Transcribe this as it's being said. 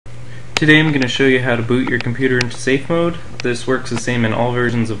Today I'm going to show you how to boot your computer into safe mode. This works the same in all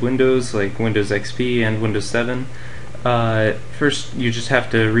versions of Windows, like Windows XP and Windows 7. First, you just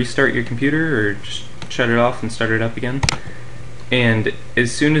have to restart your computer, or just shut it off and start it up again. And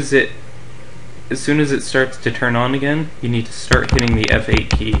as soon as it starts to turn on again, you need to start hitting the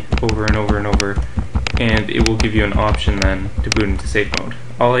F8 key over and over and over, and it will give you an option then to boot into safe mode.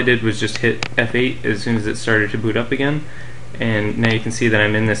 All I did was just hit F8 as soon as it started to boot up again, and now you can see that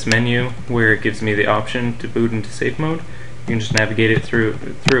I'm in this menu where it gives me the option to boot into safe mode. You can just navigate it through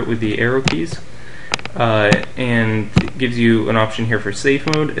it with the arrow keys, and it gives you an option here for safe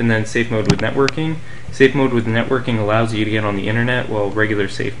mode and then safe mode with networking. Safe mode with networking allows you to get on the internet, while regular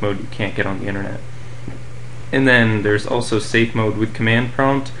safe mode you can't get on the internet. And then there's also safe mode with command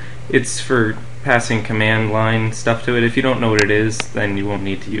prompt. It's for passing command line stuff to it. If you don't know what it is, then you won't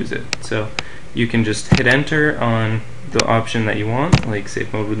need to use it. So you can just hit enter on the option that you want, like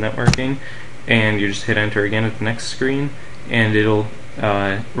safe mode with networking, and you just hit enter again at the next screen, and it'll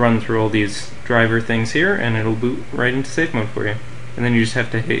run through all these driver things here, and it'll boot right into safe mode for you. And then you just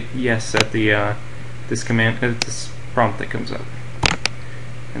have to hit yes at the this prompt that comes up.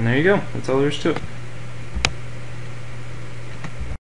 And there you go. That's all there is to it.